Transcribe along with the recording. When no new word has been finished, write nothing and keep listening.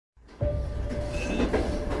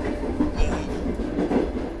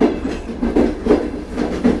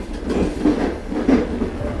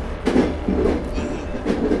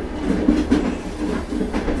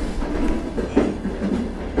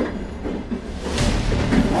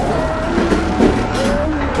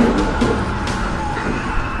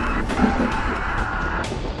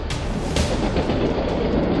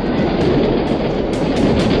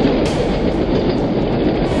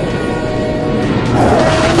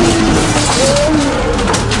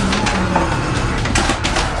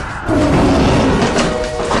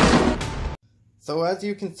as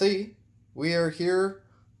you can see, we are here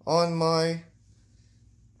on my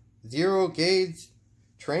zero gauge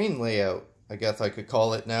train layout, I guess I could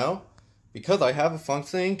call it now, because I have a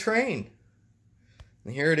functioning train.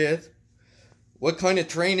 And here it is. What kind of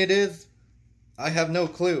train it is, I have no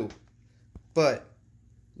clue. But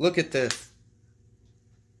look at this.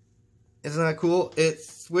 Isn't that cool?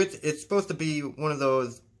 It's supposed to be one of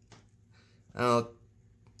those,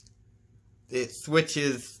 it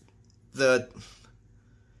switches the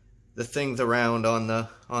things around on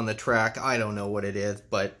the track. I don't know what it is,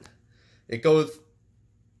 but it goes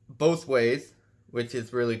both ways, which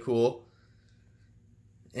is really cool.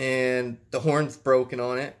 And the horn's broken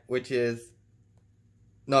on it, which is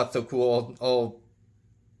not so cool. I'll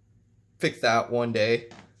fix that one day.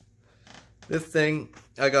 This thing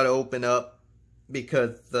I gotta open up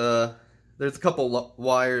because there's a couple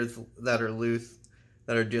wires that are loose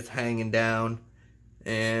that are just hanging down,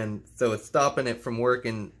 and so it's stopping it from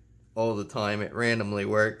working all the time. It randomly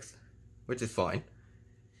works, which is fine.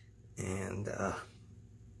 And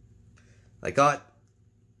I got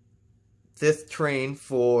this train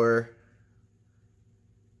for,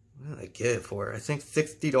 what did I get it for? I think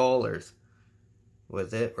 $60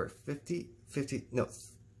 was it, or 50 no,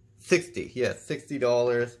 60, yeah,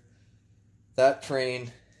 $60. That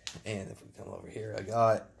train. And if we come over here,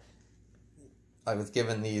 I was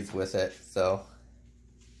given these with it, so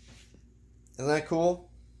isn't that cool?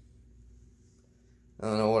 I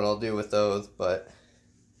don't know what I'll do with those, but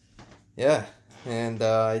yeah. And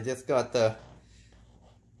I just got the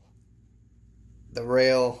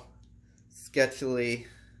rail sketchily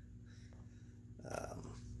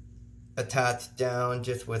attached down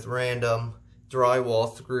just with random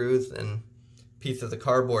drywall screws and pieces of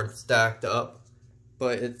cardboard stacked up,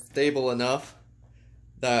 but it's stable enough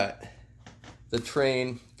that the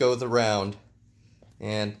train goes around.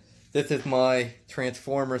 And this is my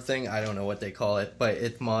transformer thing. I don't know what they call it, but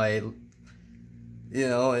it's my,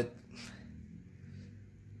 it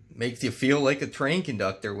makes you feel like a train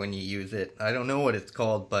conductor when you use it. I don't know what it's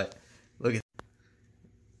called, but look at it.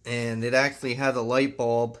 And it actually has a light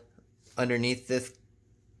bulb underneath this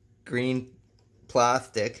green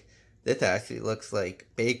plastic. This actually looks like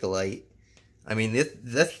Bakelite. I mean,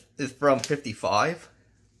 this is from 55,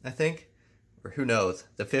 I think, or who knows,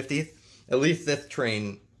 the 50s. At least this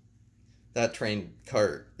train, that train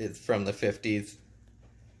cart is from the 50s.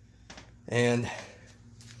 And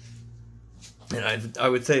I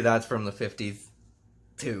would say that's from the 50s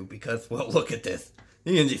too, because, well, look at this.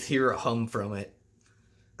 You can just hear a hum from it.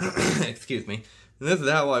 Excuse me. And this is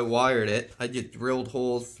how I wired it. I just drilled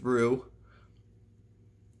holes through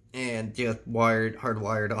and just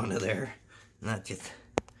hardwired onto there. And that just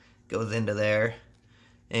goes into there.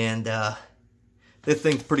 And this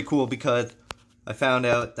thing's pretty cool because I found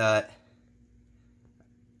out that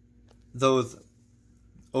those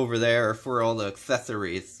over there are for all the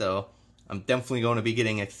accessories. So I'm definitely going to be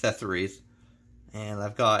getting accessories. And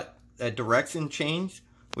I've got a direction change,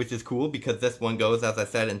 which is cool because this one goes, as I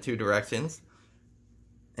said, in 2 directions.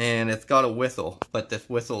 And it's got a whistle, but this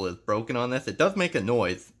whistle is broken on this. It does make a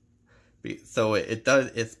noise. So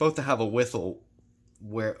it's supposed to have a whistle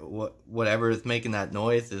where whatever is making that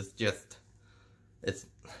noise is just, it's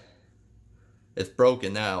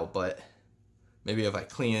broken now, but maybe if I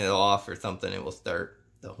clean it off or something, it will start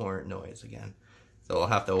the horn noise again. So I'll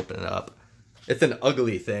have to open it up. It's an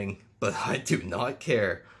ugly thing, but I do not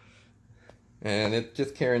care. And it's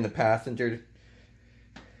just carrying the passenger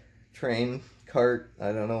train cart.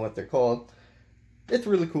 I don't know what they're called. It's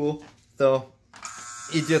really cool. So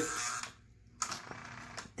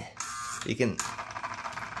you can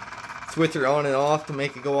switch her on and off to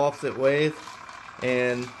make it go opposite ways,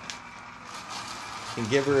 and you can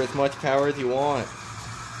give her as much power as you want.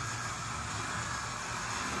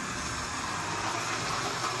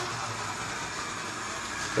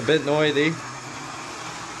 It's a bit noisy.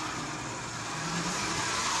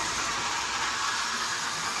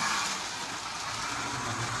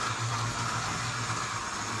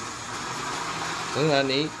 Isn't that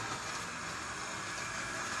neat?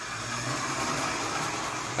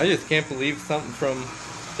 I just can't believe something from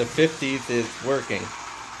the 50s is working.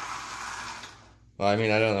 Well, I mean,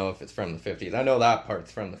 I don't know if it's from the 50s. I know that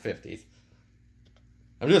part's from the 50s.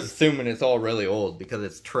 I'm just assuming it's all really old because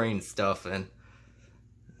it's train stuff. And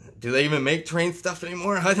do they even make train stuff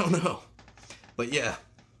anymore? I don't know. But yeah,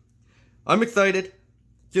 I'm excited.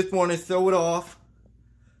 Just want to show it off.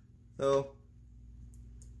 So,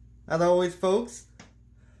 as always, folks,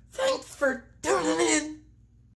 thanks for tuning in.